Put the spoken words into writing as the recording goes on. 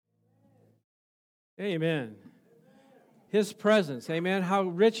Amen. His presence, amen. How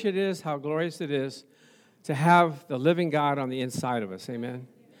rich it is, how glorious it is to have the living God on the inside of us, amen.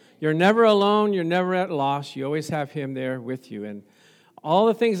 You're never alone, you're never at loss, you always have Him there with you. And all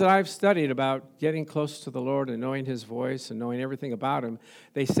the things that I've studied about getting close to the Lord and knowing His voice and knowing everything about Him,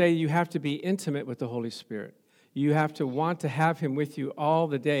 they say you have to be intimate with the Holy Spirit. You have to want to have Him with you all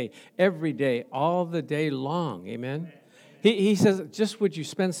the day, every day, all the day long, amen. He says, just would you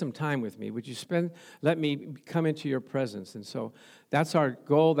spend some time with me? Would you let me come into your presence? And so that's our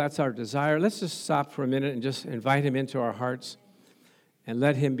goal, that's our desire. Let's just stop for a minute and just invite Him into our hearts and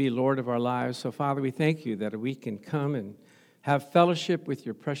let Him be Lord of our lives. So, Father, we thank you that we can come and have fellowship with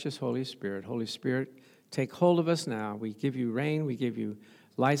your precious Holy Spirit. Holy Spirit, take hold of us now. We give you reign, we give you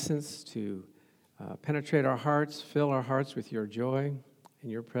license to penetrate our hearts, fill our hearts with your joy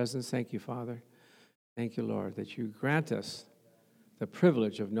and your presence. Thank you, Father. Thank you, Lord, that you grant us the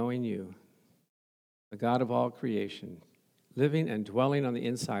privilege of knowing you, the God of all creation, living and dwelling on the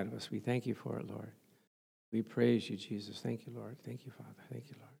inside of us. We thank you for it, Lord. We praise you, Jesus. Thank you, Lord. Thank you, Father. Thank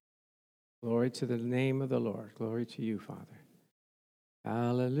you, Lord. Glory to the name of the Lord. Glory to you, Father.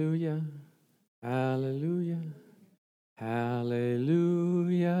 Hallelujah. Hallelujah.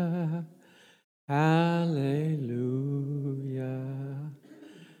 Hallelujah. Hallelujah.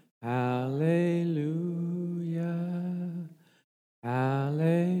 Hallelujah.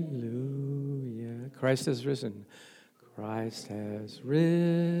 Hallelujah. Christ has risen. Christ has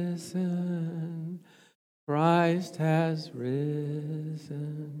risen. Christ has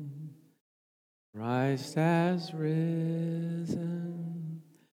risen. Christ has risen.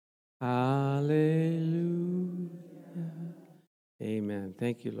 Hallelujah. Amen.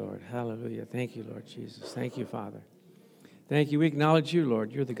 Thank you, Lord. Hallelujah. Thank you, Lord Jesus. Thank you, Father. Thank you. We acknowledge you,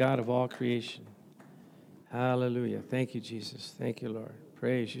 Lord. You're the God of all creation. Hallelujah. Thank you, Jesus. Thank you, Lord.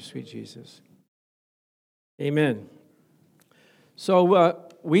 Praise you, sweet Jesus. Amen. So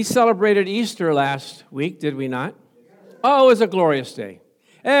we celebrated Easter last week, did we not? Oh, it was a glorious day.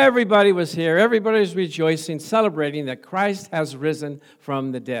 Everybody was here. Everybody was rejoicing, celebrating that Christ has risen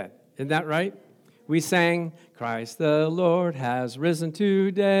from the dead. Isn't that right? We sang, Christ the Lord has risen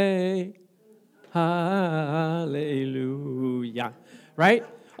today. Hallelujah. Right?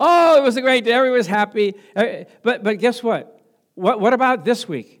 Oh, it was a great day. Everyone was happy. But guess what? What about this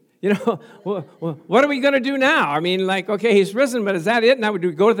week? You know, what are we going to do now? I mean, like, okay, he's risen, but is that it? Now, do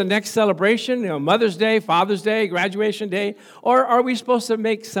we go to the next celebration? You know, Mother's Day, Father's Day, graduation day? Or are we supposed to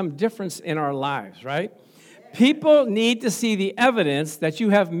make some difference in our lives, right? People need to see the evidence that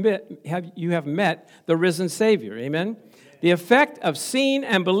you have met the risen Savior. Amen? The effect of seeing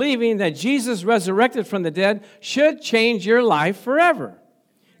and believing that Jesus resurrected from the dead should change your life forever.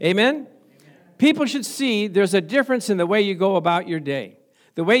 Amen? People should see there's a difference in the way you go about your day,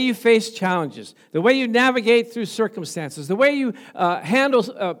 the way you face challenges, the way you navigate through circumstances, the way you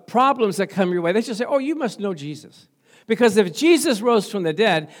handle problems that come your way. They should say, oh, you must know Jesus. Because if Jesus rose from the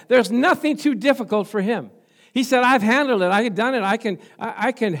dead, there's nothing too difficult for him. He said, I've handled it. I've done it. I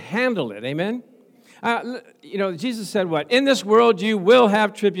can handle it. Amen? Jesus said what? In this world you will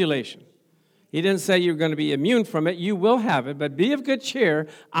have tribulation. He didn't say you're going to be immune from it. You will have it, but be of good cheer.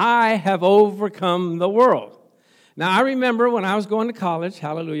 I have overcome the world. Now, I remember when I was going to college,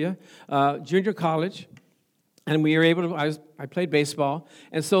 hallelujah, junior college, and we were able to, I played baseball,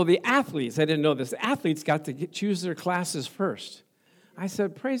 and so the athletes, I didn't know this, the athletes got to choose their classes first. I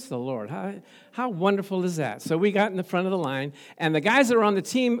said, praise the Lord. How wonderful is that? So we got in the front of the line, and the guys that were on the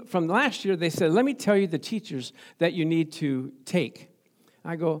team from last year, they said, let me tell you the teachers that you need to take.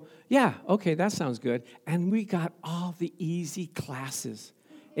 I go, yeah, okay, that sounds good. And we got all the easy classes.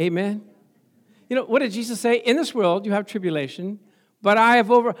 Amen? You know, what did Jesus say? In this world you have tribulation, but I've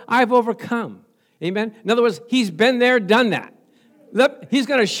overcome. Amen? In other words, he's been there, done that. Look, he's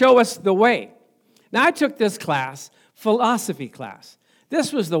going to show us the way. Now, I took this class, philosophy class.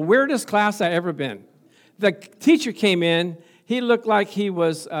 This was the weirdest class I ever been. The teacher came in. He looked like he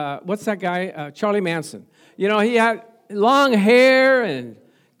was, what's that guy? Charlie Manson. You know, he had long hair and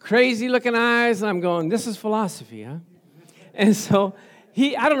crazy-looking eyes. And I'm going, this is philosophy, huh? And so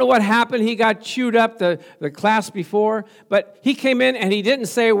I don't know what happened. He got chewed up the class before. But he came in and he didn't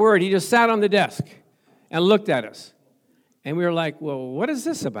say a word. He just sat on the desk and looked at us. And we were like, well, what is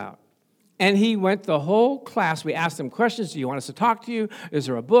this about? And he went the whole class. We asked him questions. Do you want us to talk to you? Is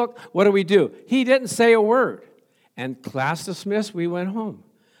there a book? What do we do? He didn't say a word. And class dismissed. We went home.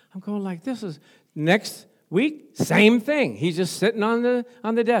 I'm going like, this is next week, same thing. He's just sitting on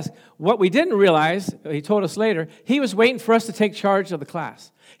the desk. What we didn't realize, he told us later, he was waiting for us to take charge of the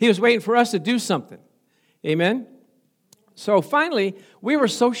class. He was waiting for us to do something. Amen? So finally, we were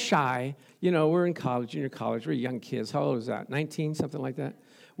so shy. We're in college, junior college. We're young kids. How old was that? 19, something like that?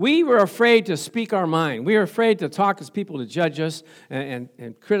 We were afraid to speak our mind. We were afraid to talk as people to judge us and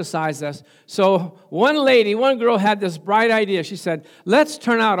criticize us. So one girl had this bright idea. She said, let's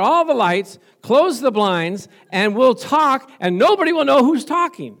turn out all the lights, close the blinds, and we'll talk, and nobody will know who's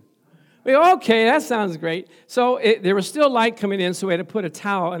talking. We go, okay, that sounds great. So there was still light coming in, so we had to put a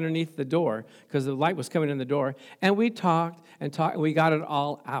towel underneath the door because the light was coming in the door. And we talked, and we got it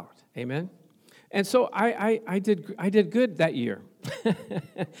all out. Amen? And so I did good that year.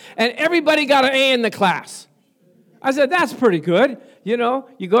 And everybody got an A in the class. I said, that's pretty good. You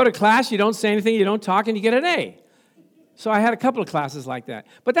go to class, you don't say anything, you don't talk, and you get an A. So I had a couple of classes like that.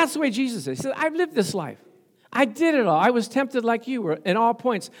 But that's the way Jesus is. He said, I've lived this life. I did it all. I was tempted like you were. In all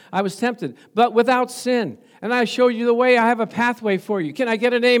points, I was tempted, but without sin. And I showed you the way. I have a pathway for you. Can I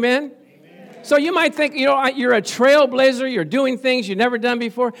get an amen? So you might think, you're a trailblazer. You're doing things you've never done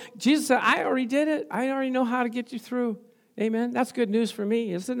before. Jesus said, I already did it. I already know how to get you through. Amen. That's good news for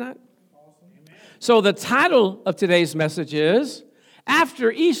me, isn't it? Awesome. So the title of today's message is,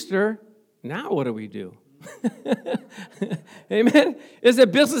 After Easter, Now What Do We Do? Amen. Is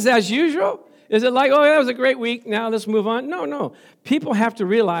it business as usual? Is it like, oh, that was a great week, now let's move on? No. People have to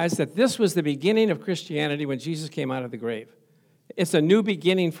realize that this was the beginning of Christianity when Jesus came out of the grave. It's a new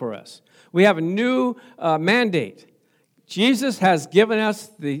beginning for us. We have a new mandate. Jesus has given us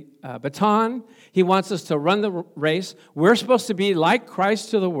the baton. He wants us to run the race. We're supposed to be like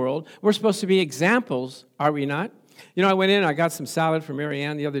Christ to the world. We're supposed to be examples, are we not? I went in, I got some salad from Mary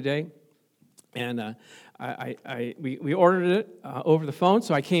Ann the other day, and we ordered it over the phone.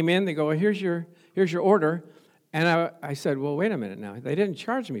 So I came in. They go, well, here's your order. And I said, well, wait a minute now. They didn't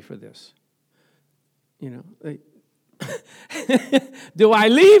charge me for this. Do I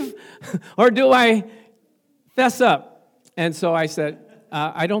leave or do I fess up? And so I said,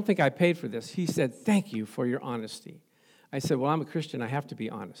 I don't think I paid for this. He said, thank you for your honesty. I said, well, I'm a Christian. I have to be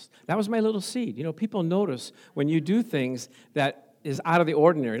honest. That was my little seed. People notice when you do things that is out of the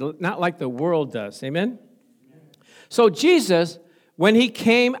ordinary, not like the world does. Amen? So Jesus, when he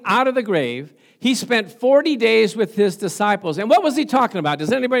came out of the grave, he spent 40 days with his disciples. And what was he talking about?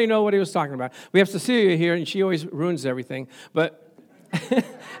 Does anybody know what he was talking about? We have Cecilia here, and she always ruins everything. But,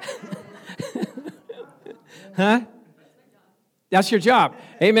 huh? That's your job.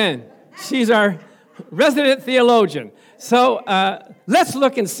 Amen. She's our resident theologian. So let's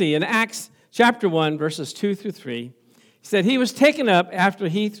look and see. In Acts chapter 1, verses 2 through 3, he said, he was taken up after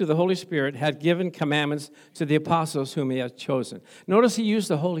he, through the Holy Spirit, had given commandments to the apostles whom he had chosen. Notice he used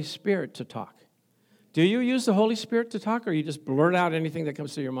the Holy Spirit to talk. Do you use the Holy Spirit to talk, or you just blurt out anything that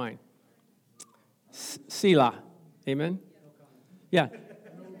comes to your mind? Selah. Amen? Yeah.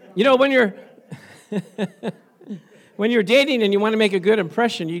 When you're when you're dating and you want to make a good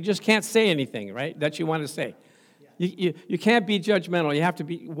impression, you just can't say anything, right, that you want to say. You can't be judgmental. You have to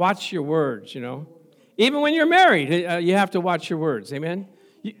watch your words, Even when you're married, you have to watch your words. Amen?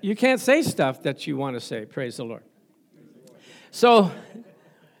 You can't say stuff that you want to say. Praise the Lord. So,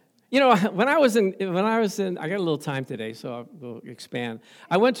 when I was in, I got a little time today, so I'll expand.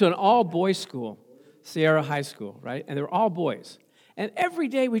 I went to an all-boys school, Sierra High School, right? And they were all boys. And every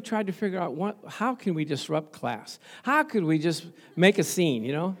day we tried to figure out how can we disrupt class? How could we just make a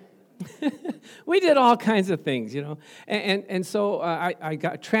scene, We did all kinds of things, And so I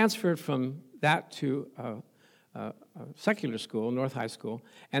got transferred from that to a secular school, North High School,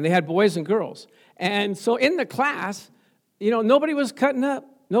 and they had boys and girls. And so in the class, nobody was cutting up.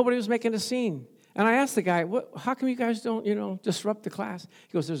 Nobody was making a scene. And I asked the guy, how come you guys don't, disrupt the class?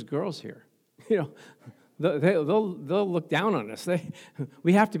 He goes, there's girls here. They'll look down on us.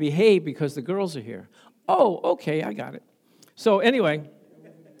 We have to behave because the girls are here. Oh, okay, I got it. So anyway,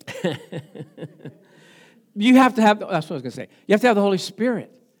 you have to have, that's what I was going to say. You have to have the Holy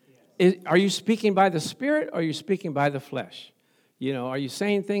Spirit. Are you speaking by the Spirit or are you speaking by the flesh? Are you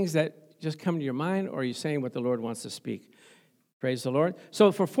saying things that just come to your mind or are you saying what the Lord wants to speak? Praise the Lord.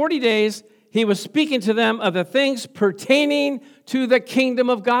 So for 40 days, he was speaking to them of the things pertaining to the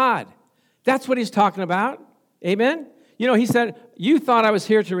kingdom of God. That's what he's talking about. Amen? He said, you thought I was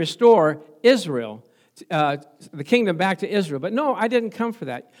here to restore Israel, the kingdom back to Israel. But no, I didn't come for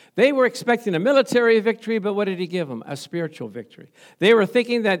that. They were expecting a military victory, but what did he give them? A spiritual victory. They were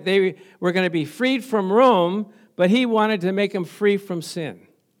thinking that they were going to be freed from Rome, but he wanted to make them free from sin.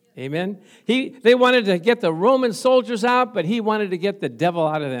 Amen? They wanted to get the Roman soldiers out, but he wanted to get the devil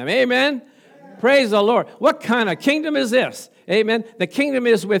out of them. Amen? Praise the Lord. What kind of kingdom is this? Amen? The kingdom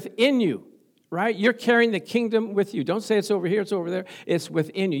is within you, right? You're carrying the kingdom with you. Don't say it's over here, it's over there. It's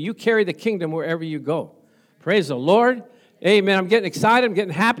within you. You carry the kingdom wherever you go. Praise the Lord. Amen. I'm getting excited. I'm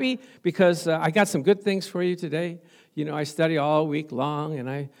getting happy because I got some good things for you today. You know, I study all week long, and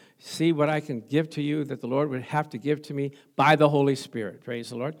I see what I can give to you that the Lord would have to give to me by the Holy Spirit. Praise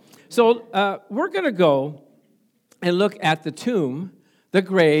the Lord. So we're going to go and look at the tomb, the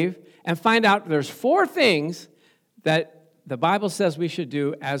grave, and find out there's 4 things that the Bible says we should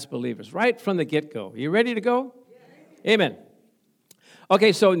do as believers, right from the get-go. You ready to go? Yes. Amen.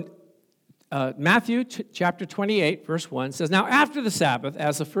 Okay, so Matthew chapter 28, verse 1 says, Now after the Sabbath,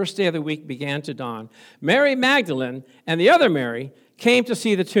 as the first day of the week began to dawn, Mary Magdalene and the other Mary came to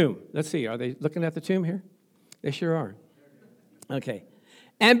see the tomb. Let's see, are they looking at the tomb here? They sure are. Okay.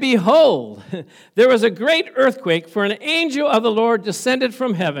 And behold, there was a great earthquake, for an angel of the Lord descended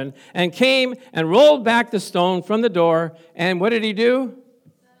from heaven and came and rolled back the stone from the door. And what did he do?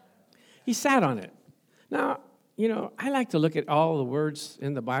 He sat on it. Now, you know, I like to look at all the words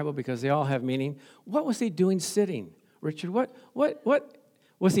in the Bible because they all have meaning. What was he doing sitting, Richard? What?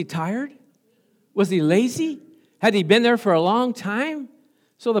 Was he tired? Was he lazy? Had he been there for a long time?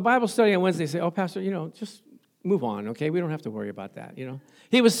 So the Bible study on Wednesday say, oh, Pastor, you know, just move on, okay? We don't have to worry about that, you know.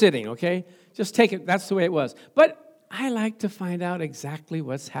 He was sitting, okay? Just take it. That's the way it was. But I like to find out exactly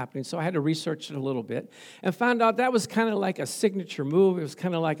what's happening. So I had to research it a little bit and found out that was kind of like a signature move. It was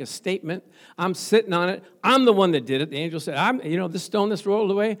kind of like a statement. I'm sitting on it. I'm the one that did it. The angel said, this stone that's rolled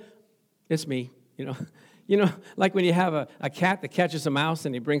away, it's me, you know. You know, like when you have a cat that catches a mouse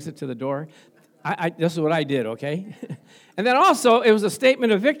and he brings it to the door. This is what I did, okay? And then also, it was a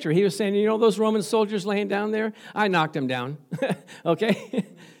statement of victory. He was saying, you know, those Roman soldiers laying down there, I knocked them down, okay?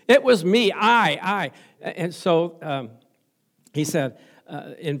 It was me, I. And so he said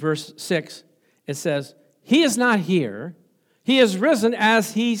in verse 6, it says, he is not here. He is risen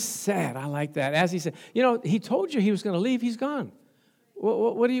as he said. I like that, as he said. You know, he told you he was going to leave. He's gone.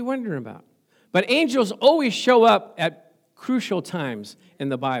 What are you wondering about? But angels always show up at crucial times in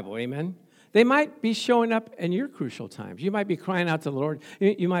the Bible, amen? They might be showing up in your crucial times. You might be crying out to the Lord.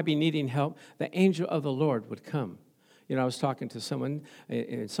 You might be needing help. The angel of the Lord would come. You know, I was talking to someone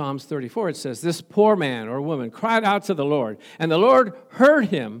in Psalms 34. It says, this poor man or woman cried out to the Lord, and the Lord heard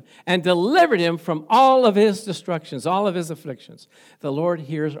him and delivered him from all of his destructions, all of his afflictions. The Lord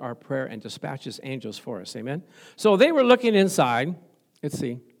hears our prayer and dispatches angels for us. Amen? So they were looking inside. Let's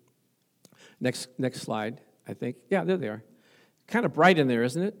see. Next slide, I think. Yeah, there they are. Kind of bright in there,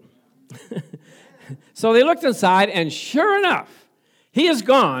 isn't it? So they looked inside, and sure enough, he is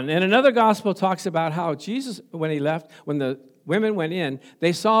gone. And another gospel talks about how Jesus, when he left, when the women went in,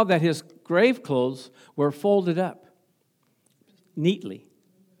 they saw that his grave clothes were folded up neatly.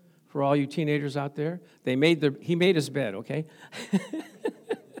 For all you teenagers out there, he made his bed, okay?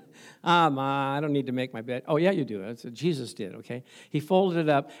 Ma, I don't need to make my bed. Oh, yeah, you do. That's what Jesus did, okay? He folded it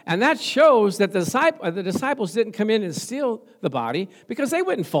up. And that shows that the disciples didn't come in and steal the body because they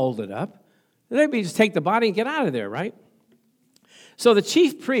wouldn't fold it up. They'd just take the body and get out of there, right? So the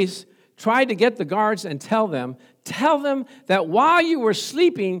chief priests tried to get the guards and tell them that while you were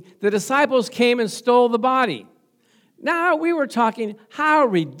sleeping, the disciples came and stole the body. Now, we were talking, how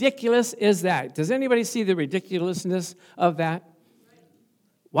ridiculous is that? Does anybody see the ridiculousness of that?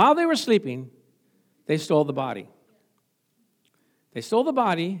 While they were sleeping, they stole the body. They stole the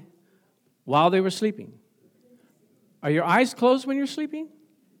body while they were sleeping. Are your eyes closed when you're sleeping?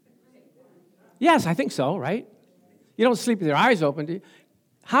 Yes, I think so, right? You don't sleep with your eyes open, do you?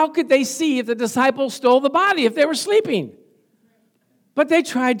 How could they see if the disciples stole the body if they were sleeping? But they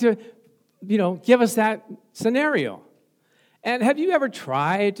tried to, give us that scenario. And have you ever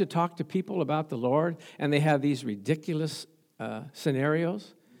tried to talk to people about the Lord and they have these ridiculous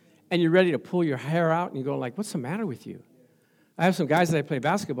scenarios? And you're ready to pull your hair out and you go like, what's the matter with you? I have some guys that I play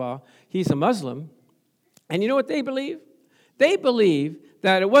basketball. He's a Muslim. And you know what they believe? They believe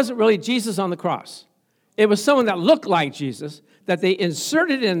that it wasn't really Jesus on the cross. It was someone that looked like Jesus that they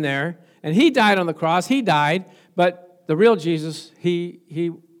inserted in there, and he died on the cross. He died, but the real Jesus,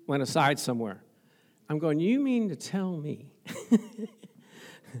 he went aside somewhere. I'm going, you mean to tell me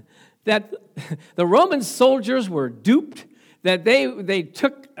that the Roman soldiers were duped, that they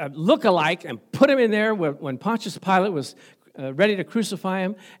took a look-alike and put him in there when Pontius Pilate was ready to crucify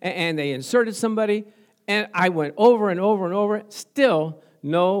him, and they inserted somebody, and I went over and over and over, still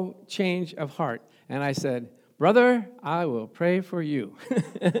no change of heart. And I said, brother, I will pray for you.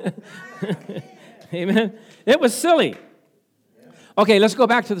 Amen. It was silly. Okay, let's go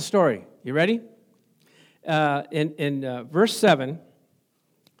back to the story. You ready? In verse 7,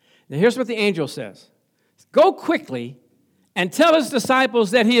 now here's what the angel says. Go quickly and tell his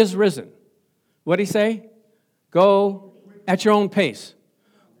disciples that he is risen. What did he say? Go at your own pace.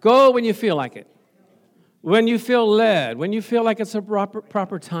 Go when you feel like it. when you feel led, when you feel like it's a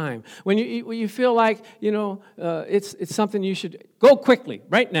proper time, when you feel like, it's something you should go quickly,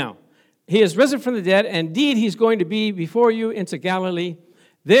 right now. He is risen from the dead, and indeed he's going to be before you into Galilee.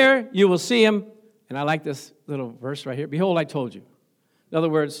 There you will see him. And I like this little verse right here. Behold, I told you. In other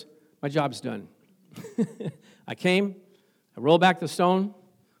words, my job's done. I came, I rolled back the stone.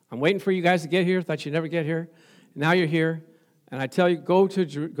 I'm waiting for you guys to get here. Thought you'd never get here. Now you're here. And I tell you, go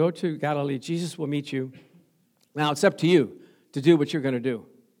to Galilee. Jesus will meet you. Now it's up to you to do what you're going to do.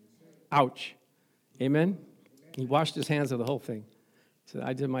 Ouch. Amen? He washed his hands of the whole thing. He said,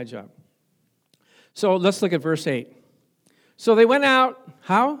 I did my job. So let's look at verse 8. So they went out,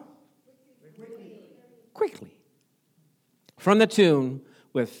 how? Quickly. From the tomb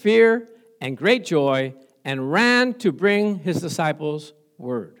with fear and great joy, and ran to bring his disciples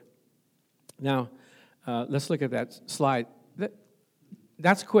word. Now, let's look at that slide.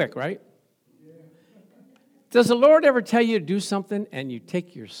 That's quick, right? Does the Lord ever tell you to do something and you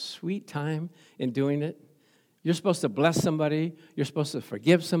take your sweet time in doing it? You're supposed to bless somebody. You're supposed to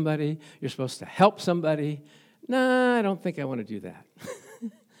forgive somebody. You're supposed to help somebody. No, I don't think I want to do that.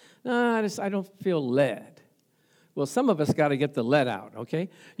 No, I don't feel led. Well, some of us got to get the lead out, okay?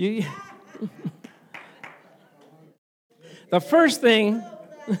 The first thing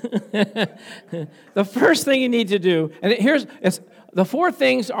you need to do, and the four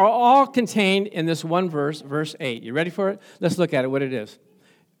things are all contained in this one verse, verse 8. You ready for it? Let's look at it, what it is.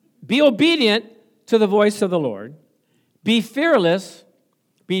 Be obedient to the voice of the Lord. Be fearless.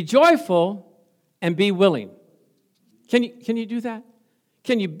 Be joyful. And be willing. Can you do that?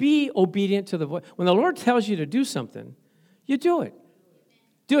 Can you be obedient to the voice? When the Lord tells you to do something, you do it.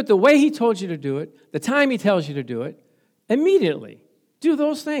 Do it the way he told you to do it, the time he tells you to do it, immediately. Do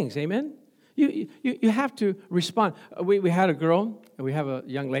those things, amen? You have to respond. We had a girl, and we have a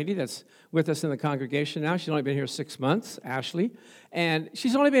young lady that's with us in the congregation now. She's only been here 6 months, Ashley, and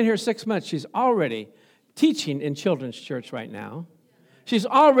she's only been here 6 months. She's already teaching in children's church right now. She's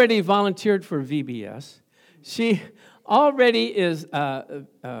already volunteered for VBS. She already is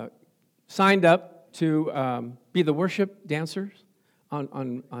signed up to be the worship dancers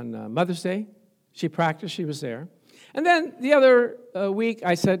on Mother's Day. She practiced. She was there. And then the other week,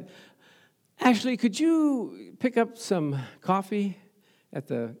 I said, Ashley, could you pick up some coffee at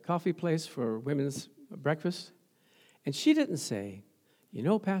the coffee place for women's breakfast? And she didn't say,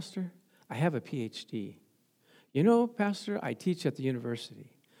 Pastor, I have a PhD. Pastor, I teach at the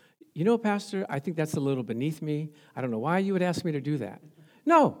university. Pastor, I think that's a little beneath me. I don't know why you would ask me to do that.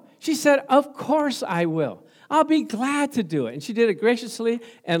 No, she said, of course I will. I'll be glad to do it. And she did it graciously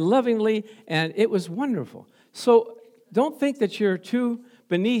and lovingly, and it was wonderful. So don't think that you're too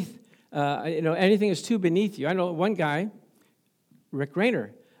beneath, anything is too beneath you. I know one guy, Rick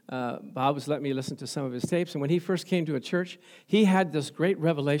Rayner, Bob was letting me listen to some of his tapes, and when he first came to a church, he had this great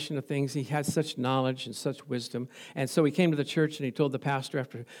revelation of things. He had such knowledge and such wisdom, and so he came to the church, and he told the pastor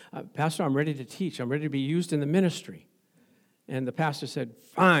Pastor, I'm ready to teach. I'm ready to be used in the ministry. And the pastor said,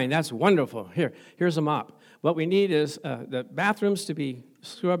 fine, that's wonderful. Here's a mop. What we need is the bathrooms to be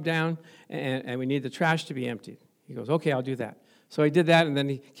scrubbed down, and we need the trash to be emptied. He goes, okay, I'll do that. So he did that, and then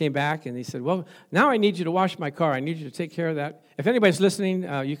he came back, and he said, well, now I need you to wash my car. I need you to take care of that. If anybody's listening,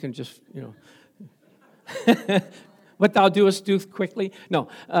 you can just, what thou doest, do quickly. No.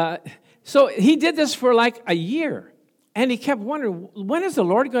 So he did this for like a year, and he kept wondering, when is the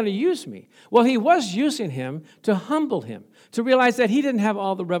Lord going to use me? Well, he was using him to humble him, to realize that he didn't have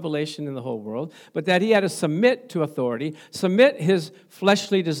all the revelation in the whole world, but that he had to submit to authority, submit his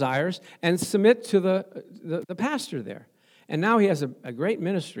fleshly desires, and submit to the pastor there. And now he has a great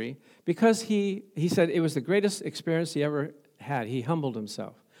ministry because he said it was the greatest experience he ever had. He humbled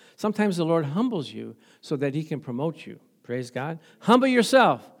himself. Sometimes the Lord humbles you so that he can promote you. Praise God. Humble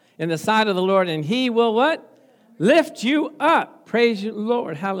yourself in the sight of the Lord, and he will what? Lift you up. Praise you,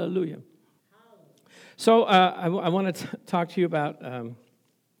 Lord. Hallelujah. So I want to talk to you about,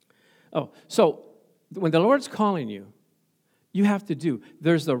 so when the Lord's calling you, you have to do.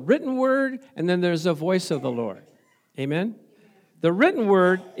 There's the written word, and then there's the voice of the Lord. Amen? The written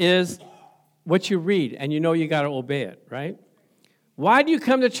word is what you read, and you got to obey it, right? Why do you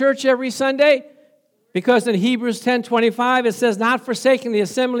come to church every Sunday? Because in Hebrews 10:25 it says, not forsaking the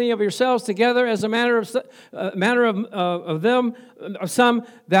assembly of yourselves together as a manner of some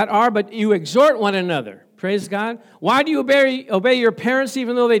that are, but you exhort one another. Praise God. Why do you obey your parents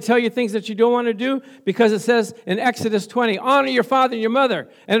even though they tell you things that you don't want to do? Because it says in Exodus 20, honor your father and your mother,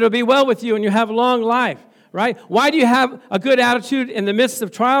 and it'll be well with you and you have long life. right? Why do you have a good attitude in the midst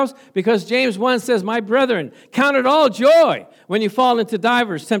of trials? Because James 1 says, my brethren, count it all joy when you fall into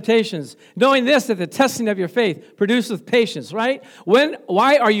divers temptations, knowing this, that the testing of your faith produces patience, right?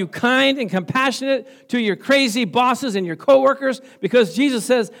 Why are you kind and compassionate to your crazy bosses and your coworkers? Because Jesus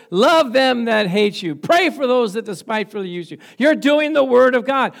says, love them that hate you. Pray for those that despitefully use you. You're doing the word of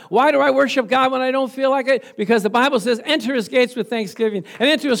God. Why do I worship God when I don't feel like it? Because the Bible says, enter his gates with thanksgiving and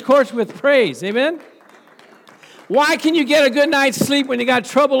into his courts with praise. Amen? Why can you get a good night's sleep when you got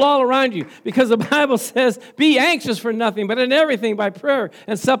trouble all around you? Because the Bible says, be anxious for nothing, but in everything by prayer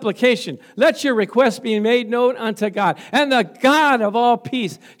and supplication. Let your requests be made known unto God. And the God of all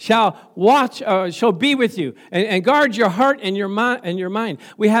peace shall be with you and guard your heart and your mind.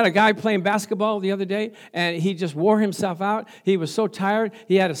 We had a guy playing basketball the other day, and he just wore himself out. He was so tired,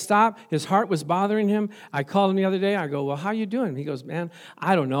 he had to stop. His heart was bothering him. I called him the other day. I go, well, how you doing? He goes, man,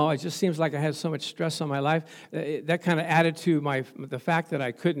 I don't know. It just seems like I have so much stress on my life. That kind of added to the fact that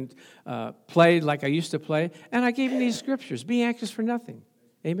I couldn't play like I used to play. And I gave him these scriptures. Be anxious for nothing.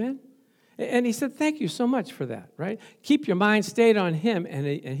 Amen? And he said, thank you so much for that, right? Keep your mind stayed on him,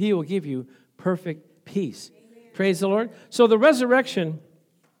 and he will give you perfect peace. Amen. Praise the Lord. So the resurrection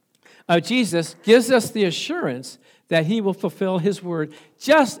of Jesus gives us the assurance that he will fulfill his word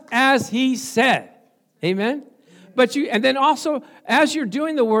just as he said. Amen? And then also, as you're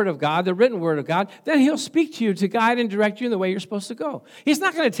doing the Word of God, the written Word of God, then he'll speak to you to guide and direct you in the way you're supposed to go. He's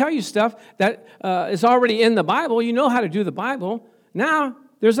not going to tell you stuff that is already in the Bible. You know how to do the Bible. Now,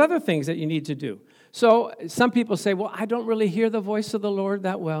 there's other things that you need to do. So some people say, well, I don't really hear the voice of the Lord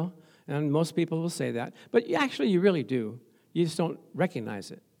that well. And most people will say that. But actually, you really do. You just don't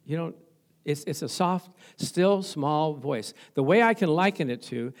recognize it. You don't. It's a soft, still, small voice. The way I can liken it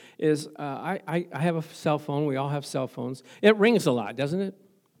to is I have a cell phone. We all have cell phones. It rings a lot, doesn't it?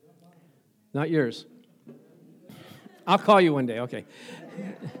 Not yours. I'll call you one day, okay.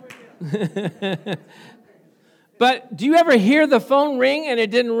 But do you ever hear the phone ring and it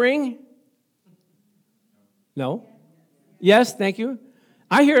didn't ring? No? Yes, thank you.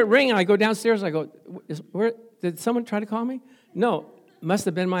 I hear it ring and I go downstairs and I go, did someone try to call me? No. Must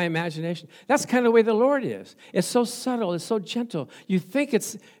have been my imagination. That's kind of the way the Lord is. It's so subtle. It's so gentle. You think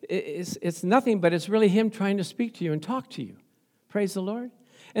it's nothing, but it's really him trying to speak to you and talk to you. Praise the Lord.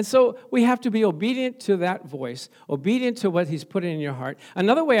 And so we have to be obedient to that voice, obedient to what he's put in your heart.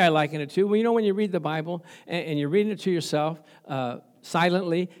 Another way I liken it to, when you read the Bible and you're reading it to yourself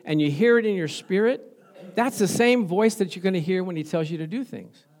silently and you hear it in your spirit, that's the same voice that you're going to hear when he tells you to do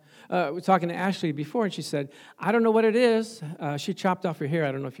things. We were talking to Ashley before, and she said, I don't know what it is. She chopped off her hair.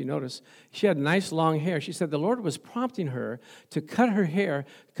 I don't know if you noticed. She had nice, long hair. She said the Lord was prompting her to cut her hair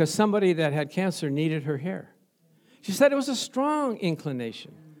because somebody that had cancer needed her hair. She said it was a strong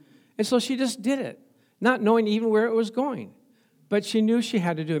inclination. And so she just did it, not knowing even where it was going. But she knew she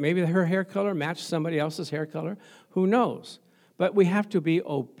had to do it. Maybe her hair color matched somebody else's hair color. Who knows? But we have to be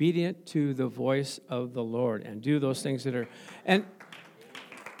obedient to the voice of the Lord and do those things that are...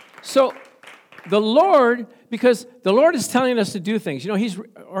 So the Lord, because the Lord is telling us to do things. He's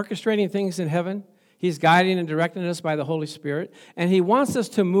orchestrating things in heaven. He's guiding and directing us by the Holy Spirit. And he wants us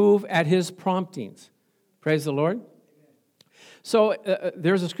to move at his promptings. Praise the Lord. So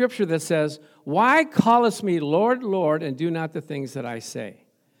there's a scripture that says, why callest me Lord, Lord, and do not the things that I say?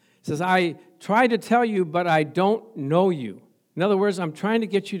 It says, I try to tell you, but I don't know you. In other words, I'm trying to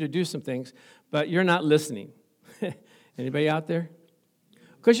get you to do some things, but you're not listening. Anybody out there?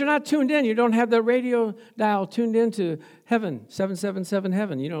 Because you're not tuned in. You don't have the radio dial tuned into heaven, 777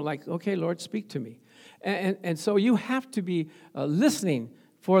 heaven. Like, okay, Lord, speak to me. And so you have to be listening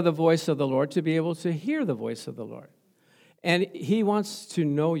for the voice of the Lord to be able to hear the voice of the Lord. And he wants to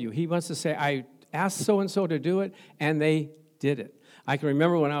know you. He wants to say, I asked so-and-so to do it, and they did it. I can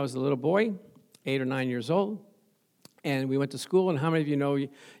remember when I was a little boy, 8 or 9 years old, and we went to school, and how many of you know you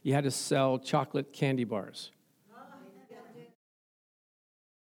had to sell chocolate candy bars?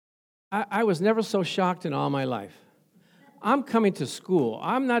 I was never so shocked in all my life. I'm coming to school.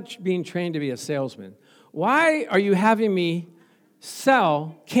 I'm not being trained to be a salesman. Why are you having me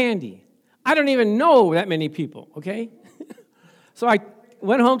sell candy? I don't even know that many people, okay? So I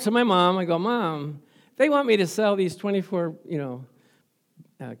went home to my mom. I go, Mom, they want me to sell these 24,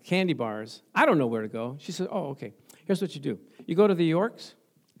 candy bars. I don't know where to go. She said, oh, okay. Here's what you do. You go to the Yorks,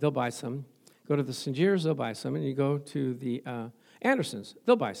 they'll buy some. Go to the St. Jair's, they'll buy some. And you go to the Andersons,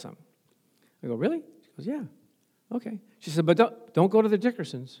 they'll buy some. I go, really? She goes, yeah. Okay. She said, but don't go to the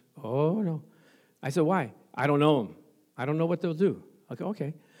Dickersons. Oh, no. I said, why? I don't know them. I don't know what they'll do. I go,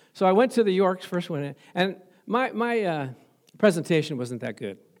 okay. So I went to the Yorks, first one, and my presentation wasn't that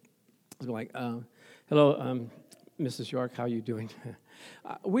good. was like, hello, Mrs. York, how are you doing?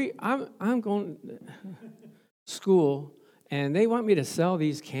 I'm going to school, and they want me to sell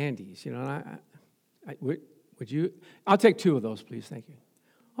these candies. You know, and would you? I'll take 2 of those, please. Thank you.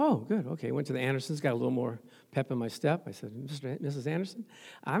 Oh, good. Okay. Went to the Andersons, got a little more pep in my step. I said, Mrs. Anderson,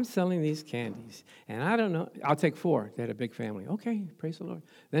 I'm selling these candies, and I don't know. I'll take 4. They had a big family. Okay, praise the Lord.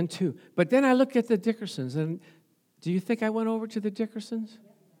 Then 2. But then I looked at the Dickersons, and do you think I went over to the Dickersons?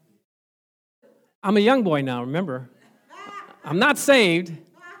 I'm a young boy now, remember. I'm not saved.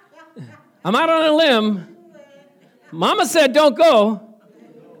 I'm out on a limb. Mama said, don't go.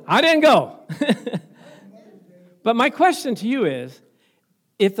 I didn't go. But my question to you is,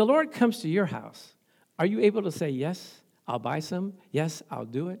 if the Lord comes to your house, are you able to say, yes, I'll buy some? Yes, I'll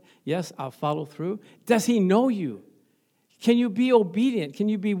do it. Yes, I'll follow through. Does he know you? Can you be obedient? Can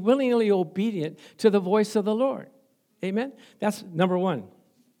you be willingly obedient to the voice of the Lord? Amen? That's number 1.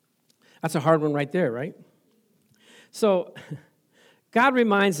 That's a hard one right there, right? So God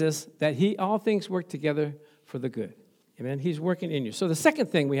reminds us that all things work together for the good. Amen? He's working in you. So the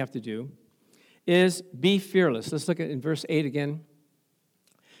second thing we have to do is be fearless. Let's look at in verse 8 again.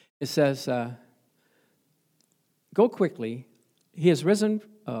 It says, go quickly. He has risen.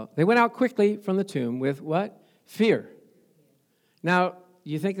 They went out quickly from the tomb with what? Fear. Now,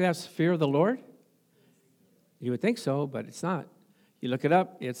 you think that's fear of the Lord? You would think so, but it's not. You look it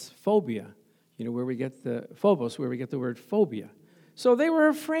up, it's phobia. You know, where we get the phobos, where we get the word phobia. So they were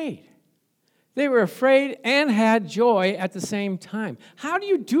afraid. They were afraid and had joy at the same time. How do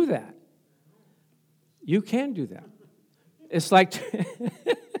you do that? You can do that. It's like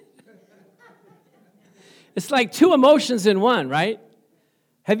it's like 2 emotions in one, right?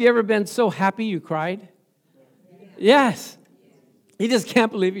 Have you ever been so happy you cried? Yes. You just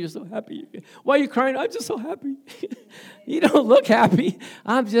can't believe you're so happy. Why are you crying? I'm just so happy. You don't look happy.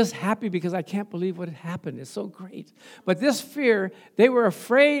 I'm just happy because I can't believe what had happened. It's so great. But this fear, they were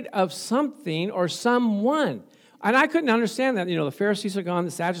afraid of something or someone. And I couldn't understand that. You know, the Pharisees are gone.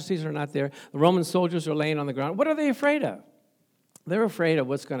 The Sadducees are not there. The Roman soldiers are laying on the ground. What are they afraid of? They're afraid of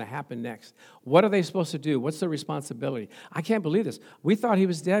what's going to happen next. What are they supposed to do? What's their responsibility? I can't believe this. We thought he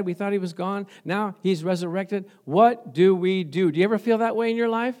was dead. We thought he was gone. Now he's resurrected. What do we do? Do you ever feel that way in your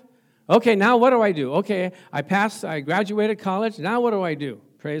life? Okay, now what do I do? Okay, I graduated college. Now what do I do?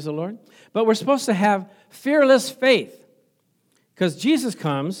 Praise the Lord. But we're supposed to have fearless faith. Because Jesus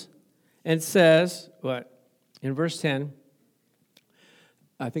comes and says, what? In verse 10,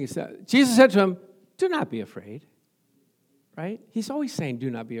 I think it said, Jesus said to him, do not be afraid. Right? He's always saying,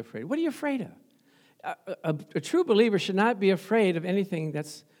 do not be afraid. What are you afraid of? A true believer should not be afraid of anything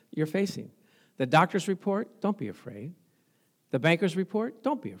that's you're facing. The doctor's report, don't be afraid. The banker's report,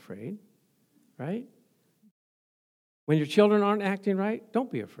 don't be afraid. Right? When your children aren't acting right, don't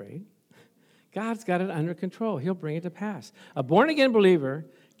be afraid. God's got it under control. He'll bring it to pass. A born-again believer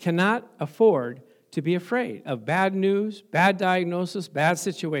cannot afford to be afraid of bad news, bad diagnosis, bad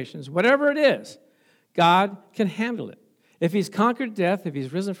situations. Whatever it is, God can handle it. If he's conquered death, if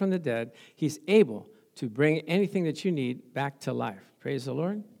he's risen from the dead, he's able to bring anything that you need back to life. Praise the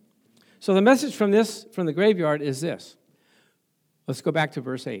Lord. So the message from the graveyard is this. Let's go back to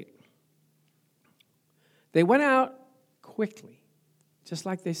verse 8. They went out quickly, just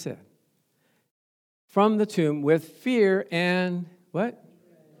like they said, from the tomb with fear and what?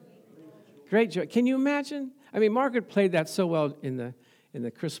 Great joy. Can you imagine? I mean, Margaret played that so well in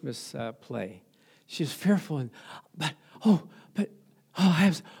the Christmas play. She's fearful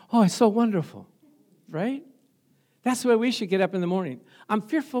it's so wonderful, right? That's the way we should get up in the morning. I'm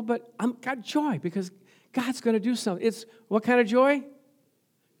fearful, but I've got joy because God's going to do something. It's what kind of joy?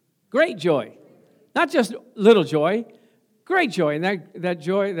 Great joy. Not just little joy, great joy. And that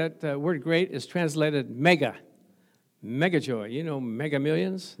joy, that word great is translated mega. Mega joy. You know, mega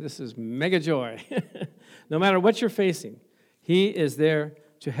millions? This is mega joy. No matter what you're facing, he is there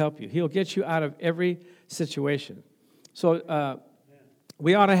to help you. He'll get you out of every situation. So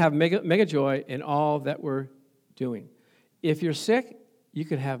we ought to have mega joy in all that we're doing. If you're sick, you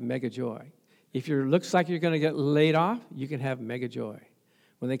can have mega joy. If it looks like you're going to get laid off, you can have mega joy.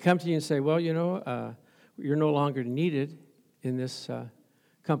 When they come to you and say, well, you know, you're no longer needed in this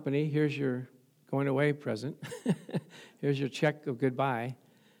company. Here's your going away present. Here's your check of goodbye.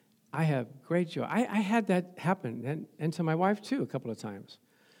 I have great joy. I had that happen, and to my wife, too, a couple of times.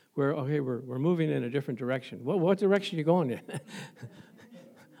 We're moving in a different direction. What direction are you going in?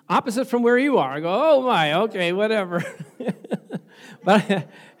 Opposite from where you are. I go, oh my, okay, whatever. But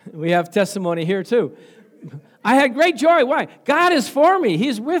we have testimony here too. I had great joy. Why? God is for me.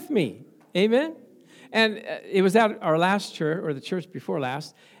 He's with me. Amen? And it was at our last church, or the church before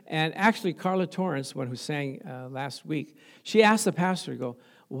last, and actually Carla Torrance, one who sang last week, she asked the pastor,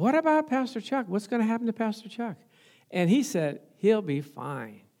 what about Pastor Chuck? What's going to happen to Pastor Chuck? And he said, he'll be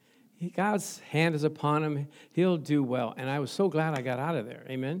fine. God's hand is upon him. He'll do well. And I was so glad I got out of there.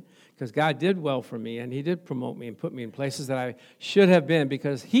 Amen? Because God did well for me, and he did promote me and put me in places that I should have been,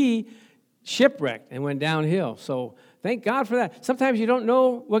 because he shipwrecked and went downhill. So thank God for that. Sometimes you don't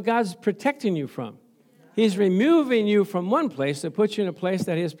know what God's protecting you from. He's removing you from one place to put you in a place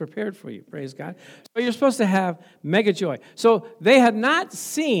that he has prepared for you. Praise God. So you're supposed to have mega joy. So they had not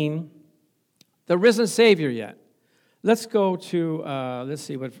seen the risen Savior yet. Let's go to, let's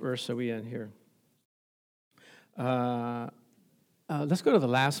see, what verse are we in here? Let's go to the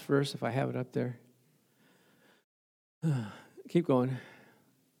last verse, if I have it up there. Keep going.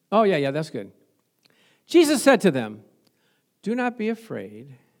 Oh, yeah, that's good. Jesus said to them, do not be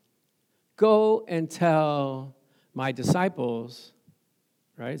afraid. Go and tell my disciples,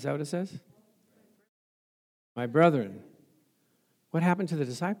 right? Is that what it says? My brethren. What happened to the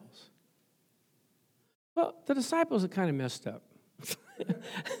disciples? Well, the disciples are kind of messed up.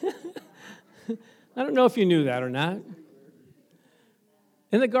 I don't know if you knew that or not.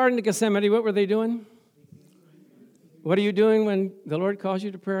 In the Garden of Gethsemane, what were they doing? What are you doing when the Lord calls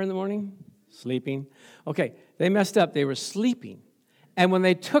you to prayer in the morning? Sleeping. Okay, they messed up. They were sleeping. And when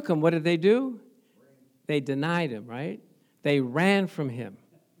they took him, what did they do? They denied him, right? They ran from him.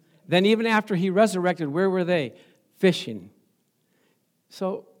 Then even after he resurrected, where were they? Fishing.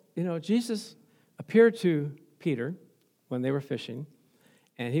 So, Jesus appeared to Peter when they were fishing,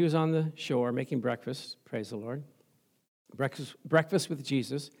 and he was on the shore making breakfast, praise the Lord, breakfast with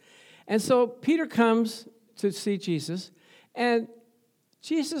Jesus. And so Peter comes to see Jesus, and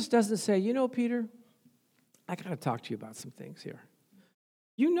Jesus doesn't say, Peter, I got to talk to you about some things here.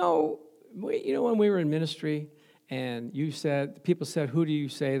 When we were in ministry, and people said, who do you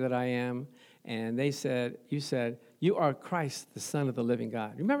say that I am? And you said, you are Christ, the Son of the living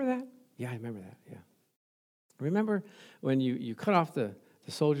God. Remember that? Yeah, I remember that, yeah. Remember when you cut off the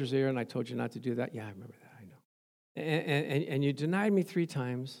soldier's ear and I told you not to do that? Yeah, I remember that, I know. And you denied me 3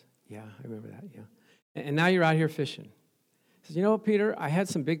 times? Yeah, I remember that, yeah. And now you're out here fishing. He says, Peter, I had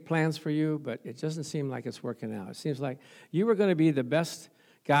some big plans for you, but it doesn't seem like it's working out. It seems like you were going to be the best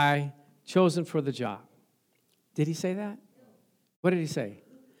guy chosen for the job. Did he say that? What did he say?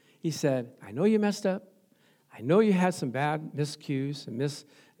 He said, I know you messed up. I know you had some bad miscues and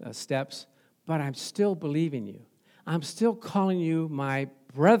missteps, but I'm still believing you. I'm still calling you my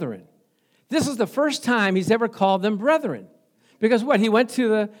brethren. This is the first time he's ever called them brethren. Because what? He went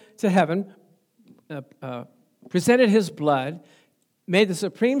to heaven, presented his blood, made the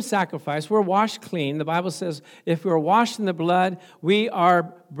supreme sacrifice. We're washed clean. The Bible says if we're washed in the blood, we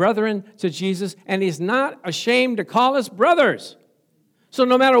are brethren to Jesus, and he's not ashamed to call us brothers. So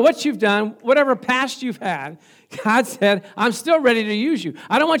no matter what you've done, whatever past you've had, God said, I'm still ready to use you.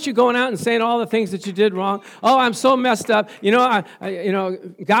 I don't want you going out and saying all the things that you did wrong. Oh, I'm so messed up.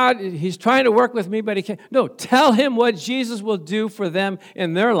 God, he's trying to work with me, but he can't. No, tell him what Jesus will do for them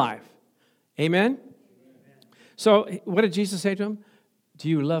in their life. Amen? So what did Jesus say to him? Do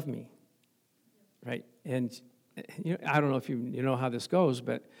you love me? Right? And I don't know if you know how this goes,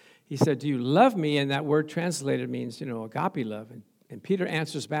 but he said, do you love me? And that word translated means, agape love. And Peter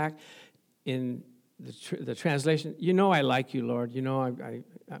answers back in the translation, I like you, Lord. I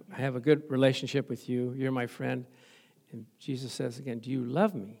have a good relationship with you. You're my friend. And Jesus says again, do you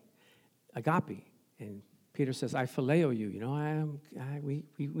love me? Agape. And Peter says, I phileo you.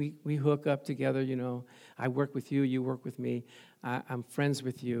 We hook up together. I work with you. You work with me. I'm friends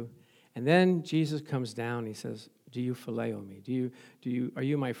with you. And then Jesus comes down. And he says, do you phileo me? Are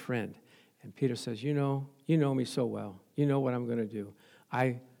you my friend? And Peter says, you know me so well. You know what I'm going to do.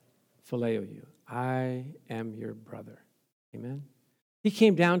 I phileo you. I am your brother. Amen? He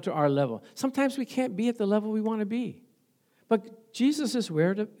came down to our level. Sometimes we can't be at the level we want to be. But Jesus is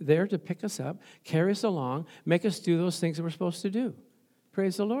there to pick us up, carry us along, make us do those things that we're supposed to do.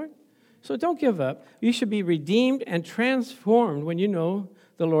 Praise the Lord. So don't give up. You should be redeemed and transformed when you know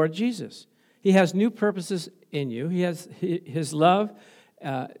the Lord Jesus. He has new purposes in you. He has his love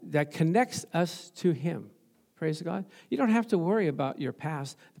that connects us to him. Praise God. You don't have to worry about your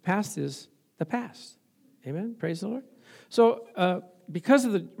past. The past is the past. Amen. Praise the Lord. So because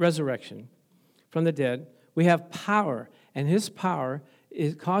of the resurrection from the dead, we have power. And his power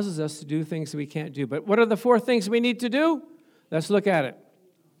causes us to do things that we can't do. But what are the 4 things we need to do? Let's look at it.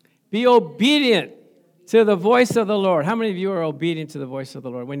 Be obedient to the voice of the Lord. How many of you are obedient to the voice of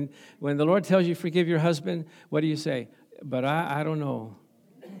the Lord? When the Lord tells you forgive your husband, what do you say? But I don't know.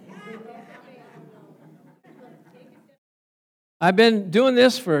 I've been doing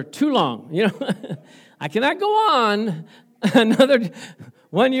this for too long. I cannot go on another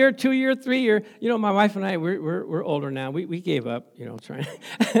 1 year, 2 year, 3 year. My wife and I, we're older now. We gave up, trying.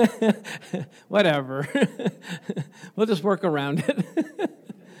 Whatever. We'll just work around it.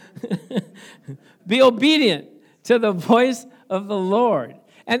 Be obedient to the voice of the Lord.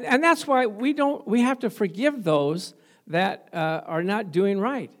 And that's why we have to forgive those that are not doing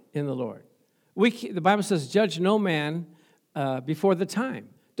right in the Lord. The Bible says, judge no man before the time.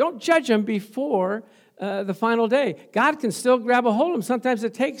 Don't judge them before the final day. God can still grab a hold of them. Sometimes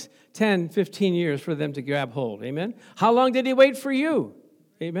it takes 10, 15 years for them to grab hold. Amen? How long did he wait for you?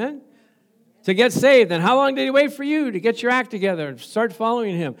 Amen? To get saved. And how long did he wait for you to get your act together and start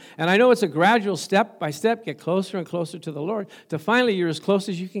following him? And I know it's a gradual step by step, get closer and closer to the Lord, to finally you're as close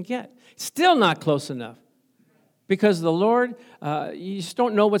as you can get. Still not close enough. Because the Lord, you just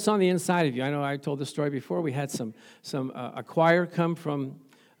don't know what's on the inside of you. I know I told this story before. We had a choir come from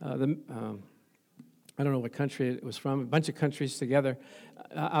I don't know what country it was from, a bunch of countries together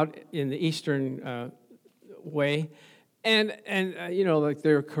out in the eastern way. And like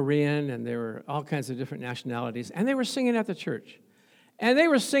they were Korean and they were all kinds of different nationalities. And they were singing at the church. And they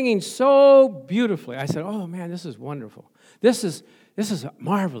were singing so beautifully. I said, oh, man, this is wonderful. This is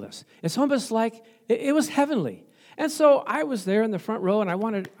marvelous. It's almost like it was heavenly. And so I was there in the front row, and I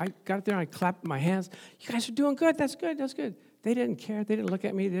got up there, and I clapped my hands. You guys are doing good. That's good. That's good. They didn't care. They didn't look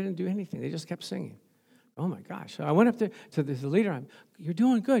at me. They didn't do anything. They just kept singing. Oh, my gosh. So I went up there to the leader. You're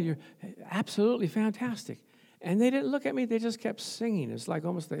doing good. You're absolutely fantastic. And they didn't look at me. They just kept singing. It's like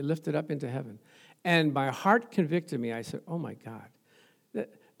almost they lifted up into heaven. And my heart convicted me. I said, oh, my God.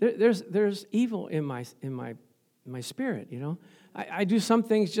 There's evil in my spirit, I do some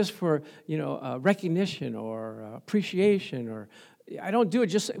things just for, recognition or appreciation, or I don't do it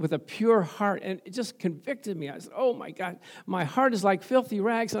just with a pure heart. And it just convicted me. I said, oh, my God, my heart is like filthy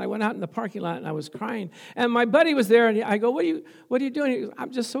rags. And I went out in the parking lot, and I was crying. And my buddy was there, and I go, what are you doing? He goes,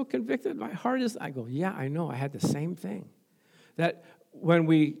 I'm just so convicted. My heart is, I go, yeah, I know. I had the same thing. That when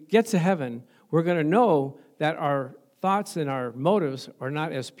we get to heaven, we're going to know that our thoughts and our motives are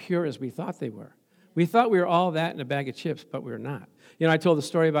not as pure as we thought they were. We thought we were all that in a bag of chips, but we're not. I told the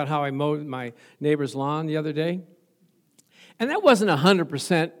story about how I mowed my neighbor's lawn the other day. And that wasn't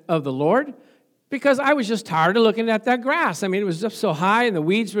 100% of the Lord, because I was just tired of looking at that grass. I mean, it was just so high, and the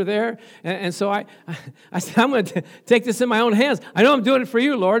weeds were there. And so I said, I'm going to take this in my own hands. I know I'm doing it for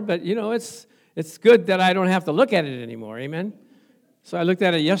you, Lord, but, it's good that I don't have to look at it anymore. Amen? So I looked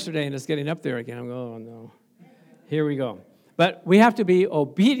at it yesterday, and it's getting up there again. I'm going, oh, no. Here we go. But we have to be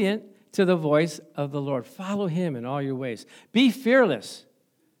obedient to the voice of the Lord. Follow him in all your ways. Be fearless.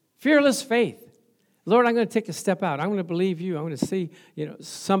 Fearless faith. Lord, I'm going to take a step out. I'm going to believe you. I'm going to see,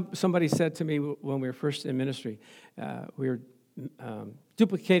 somebody said to me when we were first in ministry, we were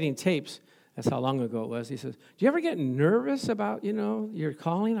duplicating tapes. That's how long ago it was. He says, do you ever get nervous about, your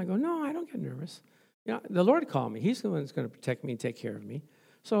calling? I go, no, I don't get nervous. The Lord called me. He's the one that's going to protect me and take care of me.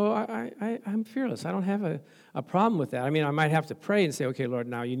 So I'm fearless. I don't have a problem with that. I mean, I might have to pray and say, okay, Lord,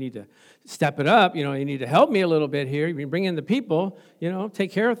 now you need to step it up. You need to help me a little bit here. You bring in the people,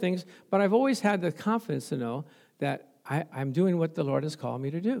 take care of things. But I've always had the confidence to know that I'm doing what the Lord has called me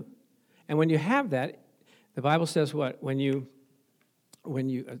to do. And when you have that, the Bible says what? When you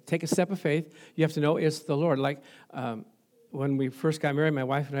take a step of faith, you have to know it's the Lord. Like when we first got married, my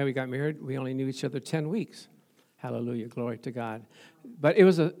wife and I, we got married, we only knew each other 10 weeks. Hallelujah, glory to God. But it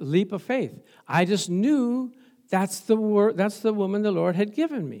was a leap of faith. I just knew that's the woman the Lord had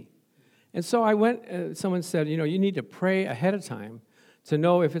given me. And so I went, someone said, you need to pray ahead of time to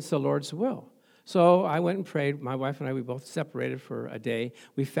know if it's the Lord's will. So I went and prayed. My wife and I, we both separated for a day.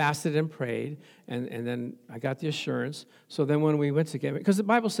 We fasted and prayed, and then I got the assurance. So then when we went to get married, because the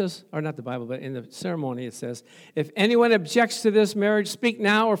Bible says, or not the Bible, but in the ceremony it says, if anyone objects to this marriage, speak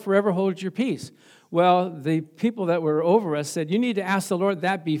now or forever hold your peace. Well, the people that were over us said, you need to ask the Lord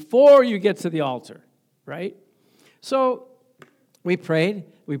that before you get to the altar, right? So we prayed.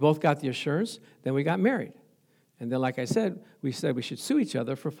 We both got the assurance. Then we got married. And then, like I said we should sue each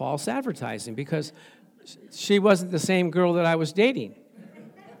other for false advertising because she wasn't the same girl that I was dating.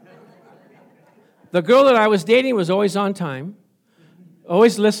 The girl that I was dating was always on time,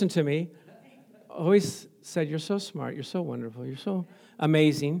 always listened to me, always said, you're so smart, you're so wonderful, you're so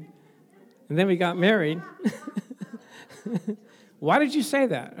amazing. And then we got married. Why did you say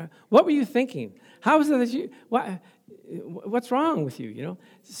that? What were you thinking? How is it that you? What's wrong with you?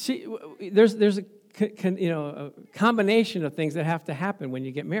 There's a combination of things that have to happen when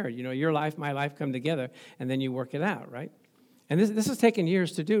you get married. Your life, my life come together, and then you work it out, right? And this has taken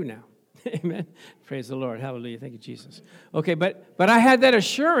years to do now. Amen. Praise the Lord. Hallelujah. Thank you, Jesus. Okay, but I had that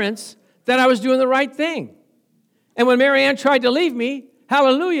assurance that I was doing the right thing. And when Mary Ann tried to leave me,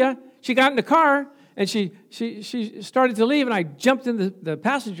 hallelujah, she got in the car and she started to leave, and I jumped in the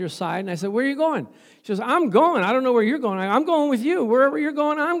passenger side, and I said, "Where are you going?" She goes, "I'm going. I don't know where you're going. I'm going with you. Wherever you're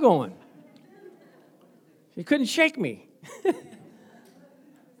going, I'm going." She couldn't shake me.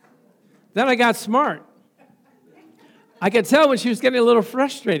 Then I got smart. I could tell when she was getting a little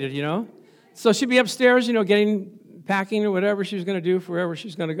frustrated, So she'd be upstairs, packing or whatever she was going to do for wherever she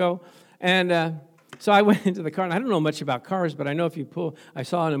was going to go. And so I went into the car, and I don't know much about cars, but I know I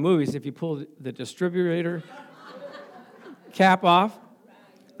saw in the movies, if you pull the distributor cap off,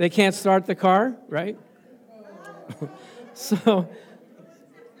 they can't start the car, right? So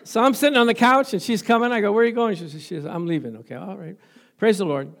I'm sitting on the couch, and she's coming. I go, "Where are you going?" She says, "I'm leaving." Okay, all right. Praise the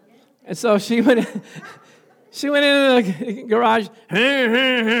Lord. And so she went into the garage.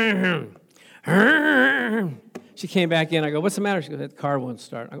 She came back in. I go, "What's the matter?" She goes, "That car won't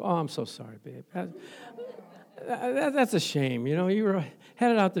start." I go, "Oh, I'm so sorry, babe. That's a shame. You were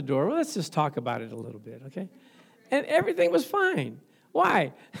headed out the door. Well, let's just talk about it a little bit, okay?" And everything was fine.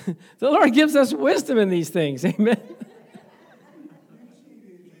 Why? The Lord gives us wisdom in these things. Amen.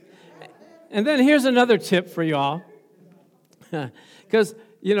 And then here's another tip for y'all. Because,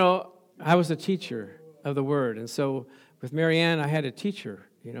 I was a teacher of the Word. And so with Mary Ann, I had a teacher,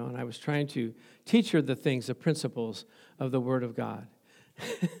 and I was trying to teach her the things, the principles of the Word of God.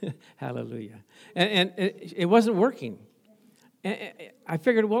 Hallelujah. And it wasn't working. And I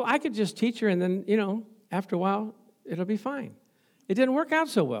figured, well, I could just teach her, and then, after a while, it'll be fine. It didn't work out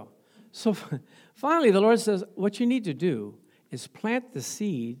so well. So finally, the Lord says, what you need to do is plant the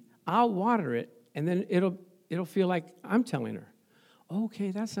seed, I'll water it, and then it'll feel like I'm telling her.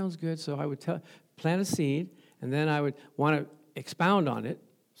 Okay, that sounds good. So I would plant a seed, and then I would want to expound on it.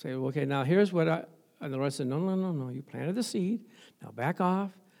 Say, okay, now here's what and the Lord said, no, you planted the seed. Now back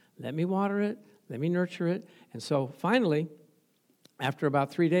off. Let me water it. Let me nurture it. And so finally, after about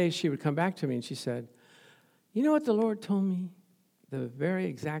 3 days, she would come back to me, and she said, "You know what the Lord told me? The very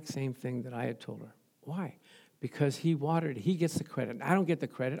exact same thing that I had told her." Why? Because he watered, he gets the credit. I don't get the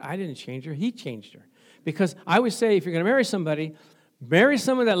credit. I didn't change her. He changed her. Because I always say, if you're going to marry somebody, marry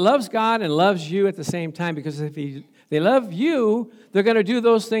someone that loves God and loves you at the same time. Because if they love you, they're going to do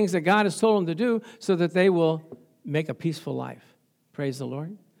those things that God has told them to do so that they will make a peaceful life. Praise the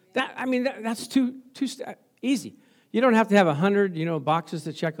Lord. That's too easy. You don't have to have 100, boxes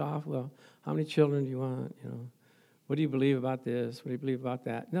to check off. Well, how many children do you want? What do you believe about this? What do you believe about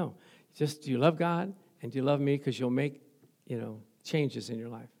that? No, just do you love God and do you love me? Because you'll make, changes in your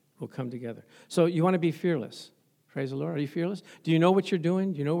life. We'll come together. So you want to be fearless. Praise the Lord. Are you fearless? Do you know what you're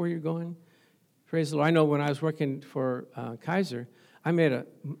doing? Do you know where you're going? Praise the Lord. I know when I was working for Kaiser, I made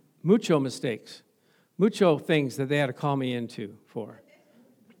mucho mistakes, mucho things that they had to call me into for.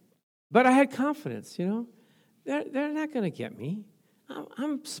 But I had confidence, They're not going to get me.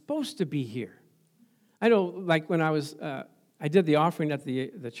 I'm supposed to be here. I know, like when I did the offering at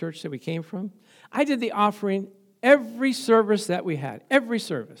the church that we came from. I did the offering every service that we had, every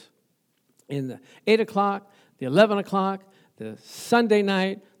service. In the 8 o'clock, the 11 o'clock, the Sunday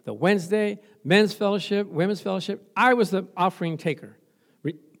night, the Wednesday, men's fellowship, women's fellowship. I was the offering taker,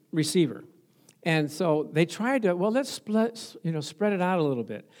 receiver. And so they tried to, let's spread it out a little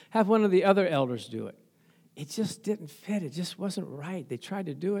bit. Have one of the other elders do it. It just didn't fit. It just wasn't right. They tried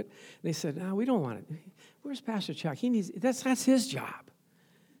to do it. They said, "No, we don't want it. Where's Pastor Chuck? That's his job."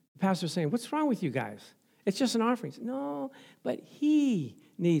 The pastor's saying, "What's wrong with you guys? It's just an offering." Said, "No, but he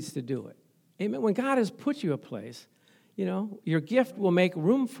needs to do it." Amen. When God has put you a place, your gift will make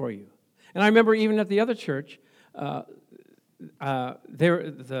room for you. And I remember even at the other church, the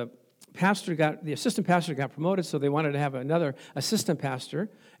assistant pastor got promoted, so they wanted to have another assistant pastor,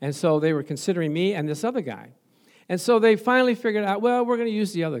 and so they were considering me and this other guy. And so they finally figured out, we're going to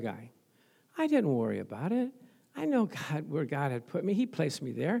use the other guy. I didn't worry about it. I know where God had put me. He placed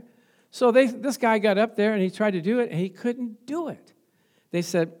me there. So this guy got up there, and he tried to do it, and he couldn't do it. They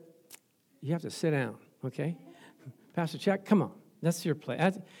said, "You have to sit down, okay? Pastor Chuck, come on. That's your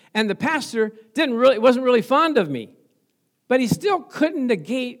place." And the pastor wasn't really fond of me, but he still couldn't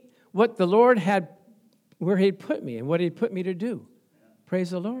negate what the Lord where he'd put me and what he'd put me to do. Praise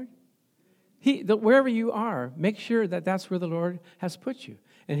the Lord. Wherever you are, make sure that that's where the Lord has put you.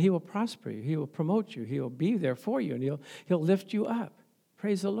 And he will prosper you. He will promote you. He will be there for you. And he'll lift you up.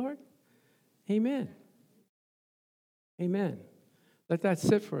 Praise the Lord. Amen. Amen. Let that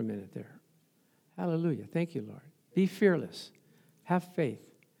sit for a minute there. Hallelujah. Thank you, Lord. Be fearless. Have faith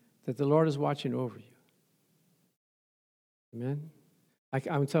that the Lord is watching over you. Amen. I'm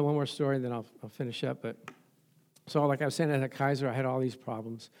going to tell one more story, and then I'll finish up. But so, like I was saying, at Kaiser, I had all these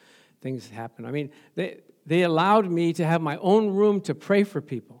problems. Things happened. I mean, they allowed me to have my own room to pray for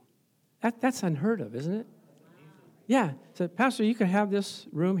people. That's unheard of, isn't it? Yeah. So, Pastor, you can have this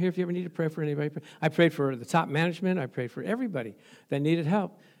room here if you ever need to pray for anybody. I prayed for the top management. I prayed for everybody that needed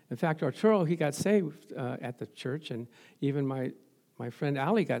help. In fact, Arturo, he got saved at the church, and even my friend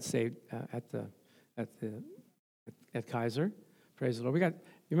Ali got saved at Kaiser. Praise the Lord. You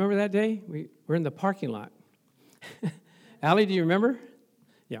remember that day? We're in the parking lot. Ali, do you remember?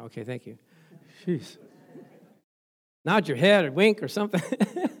 Yeah, okay, thank you. Jeez. Nod your head or wink or something.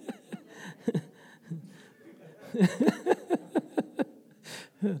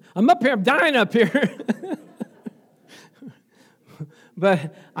 I'm up here, I'm dying up here.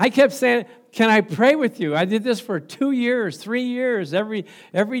 But I kept saying, can I pray with you? I did this for 2 years, 3 years,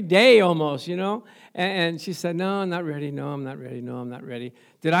 every day almost, you know. And she said, no, I'm not ready. No, I'm not ready. No, I'm not ready.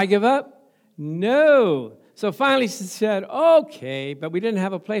 Did I give up? No. So finally she said, okay, but we didn't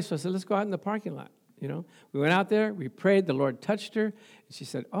have a place. So I said, let's go out in the parking lot, you know. We went out there, we prayed, the Lord touched her. And she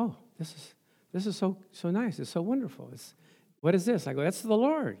said, oh, this is so nice. It's so wonderful. What is this? I go, that's the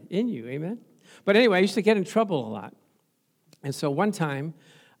Lord in you, amen. But anyway, I used to get in trouble a lot. And so one time,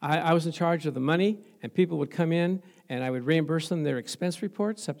 I was in charge of the money, and people would come in, and I would reimburse them their expense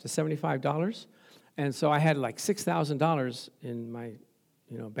reports up to $75. And so I had like $6,000 in my,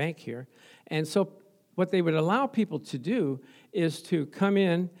 bank here. And so what they would allow people to do is to come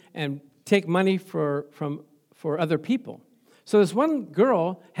in and take money for other people. So this one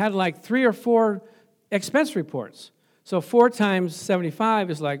girl had like 3 or 4 expense reports. So 4 times 75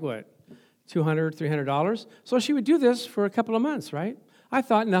 is like what? $200, $300. So she would do this for a couple of months, right? I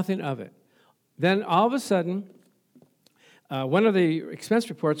thought nothing of it. Then all of a sudden, one of the expense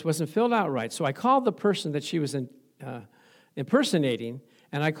reports wasn't filled out right. So I called the person that she was impersonating,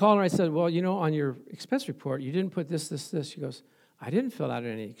 and I called her. I said, well, on your expense report, you didn't put this, this, this. She goes, I didn't fill out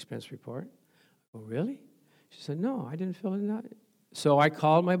any expense report. Oh, really? She said, no, I didn't fill it out. So I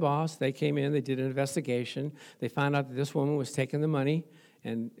called my boss. They came in. They did an investigation. They found out that this woman was taking the money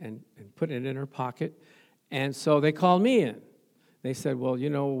and putting it in her pocket. And so they called me in. They said, well,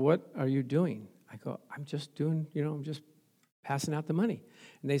 what are you doing? I go, I'm just doing, I'm just passing out the money.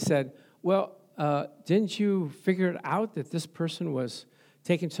 And they said, well, didn't you figure it out that this person was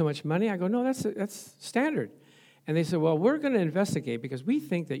taking so much money? I go, no, that's standard. And they said, well, we're going to investigate because we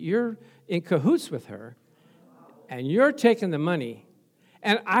think that you're in cahoots with her and you're taking the money.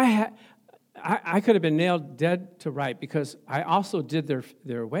 And I could have been nailed dead to right because I also did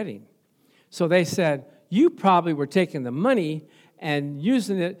their wedding. So they said, you probably were taking the money and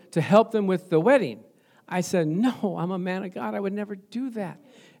using it to help them with the wedding. I said, no, I'm a man of God. I would never do that.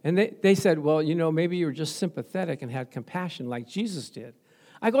 And they said, well, maybe you were just sympathetic and had compassion like Jesus did.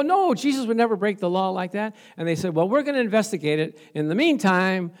 I go, no, Jesus would never break the law like that. And they said, well, we're going to investigate it. In the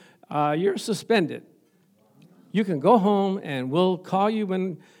meantime, you're suspended. You can go home and we'll call you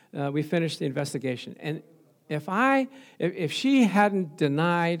when we finish the investigation. And if she hadn't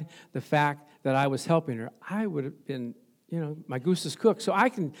denied the fact that I was helping her, I would have been, my goose is cooked. So I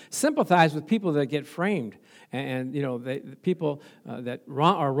can sympathize with people that get framed and the people that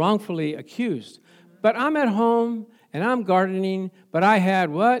are wrongfully accused. But I'm at home and I'm gardening, but I had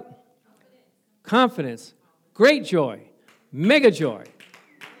what? Confidence, great joy, mega joy.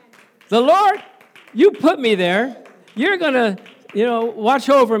 The Lord, you put me there. You're going to, watch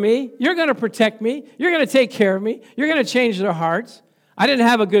over me. You're going to protect me. You're going to take care of me. You're going to change their hearts. I didn't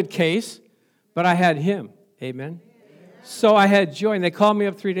have a good case, but I had him. Amen. So I had joy. And they called me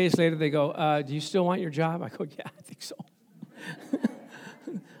up 3 days later. They go, do you still want your job? I go, yeah, I think so.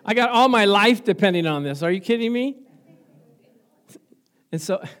 I got all my life depending on this. Are you kidding me? And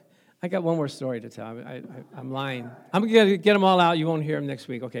so I got one more story to tell. I'm lying. I'm going to get them all out. You won't hear them next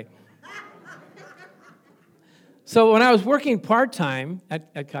week. Okay. So when I was working part-time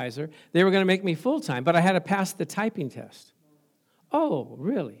at Kaiser, they were going to make me full-time, but I had to pass the typing test. Oh,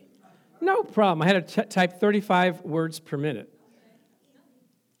 really? No problem. I had to type 35 words per minute.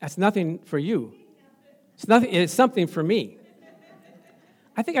 That's nothing for you. It's something for me.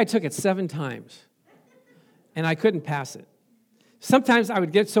 I think I took it 7 times, and I couldn't pass it. Sometimes I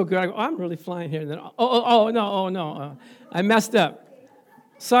would get so good, I go, I'm really flying here. And then, no, I messed up.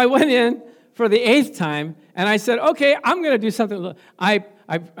 So I went in for the 8th time, and I said, okay, I'm going to do something. I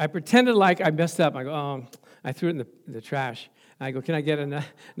pretended like I messed up. I go, I threw it in the trash. And I go, can I get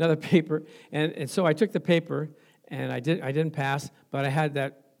another paper? And so I took the paper, and I didn't pass, but I had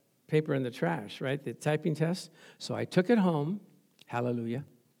that paper in the trash, right, the typing test. So I took it home, hallelujah,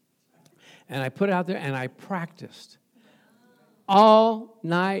 and I put it out there, and I practiced. all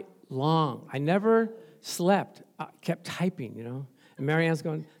night long. I never slept. I kept typing, And Marianne's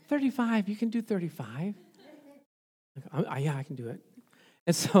going, 35, you can do 35. Yeah, I can do it.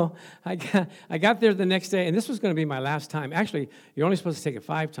 And so I got there the next day, and this was going to be my last time. Actually, you're only supposed to take it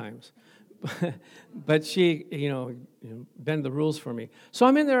 5 times. But she, bend the rules for me. So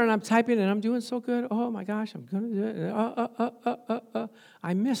I'm in there, and I'm typing, and I'm doing so good. Oh, my gosh, I'm going to do it.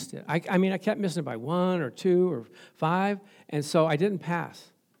 I missed it. I kept missing it by 1 or 2 or 5, and so I didn't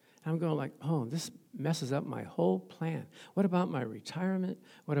pass. I'm going like, oh, this messes up my whole plan. What about my retirement?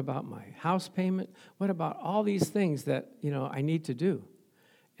 What about my house payment? What about all these things that, I need to do?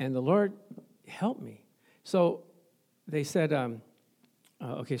 And the Lord helped me. So they said,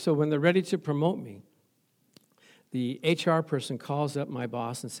 okay, so when they're ready to promote me, the HR person calls up my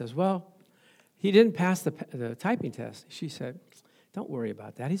boss and says, well, he didn't pass the typing test. She said, don't worry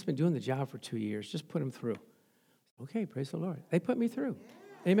about that. He's been doing the job for 2 years. Just put him through. Okay, praise the Lord. They put me through.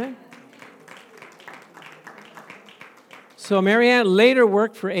 Amen. So Marianne later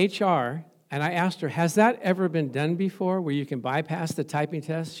worked for HR, and I asked her, has that ever been done before where you can bypass the typing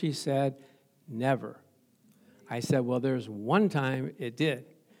test? She said, never. I said, well, there's one time it did.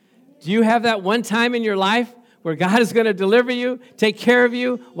 Do you have that one time in your life where God is going to deliver you, take care of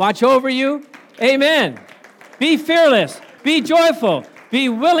you, watch over you? Amen. Be fearless. Be joyful. Be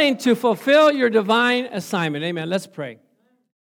willing to fulfill your divine assignment. Amen. Let's pray.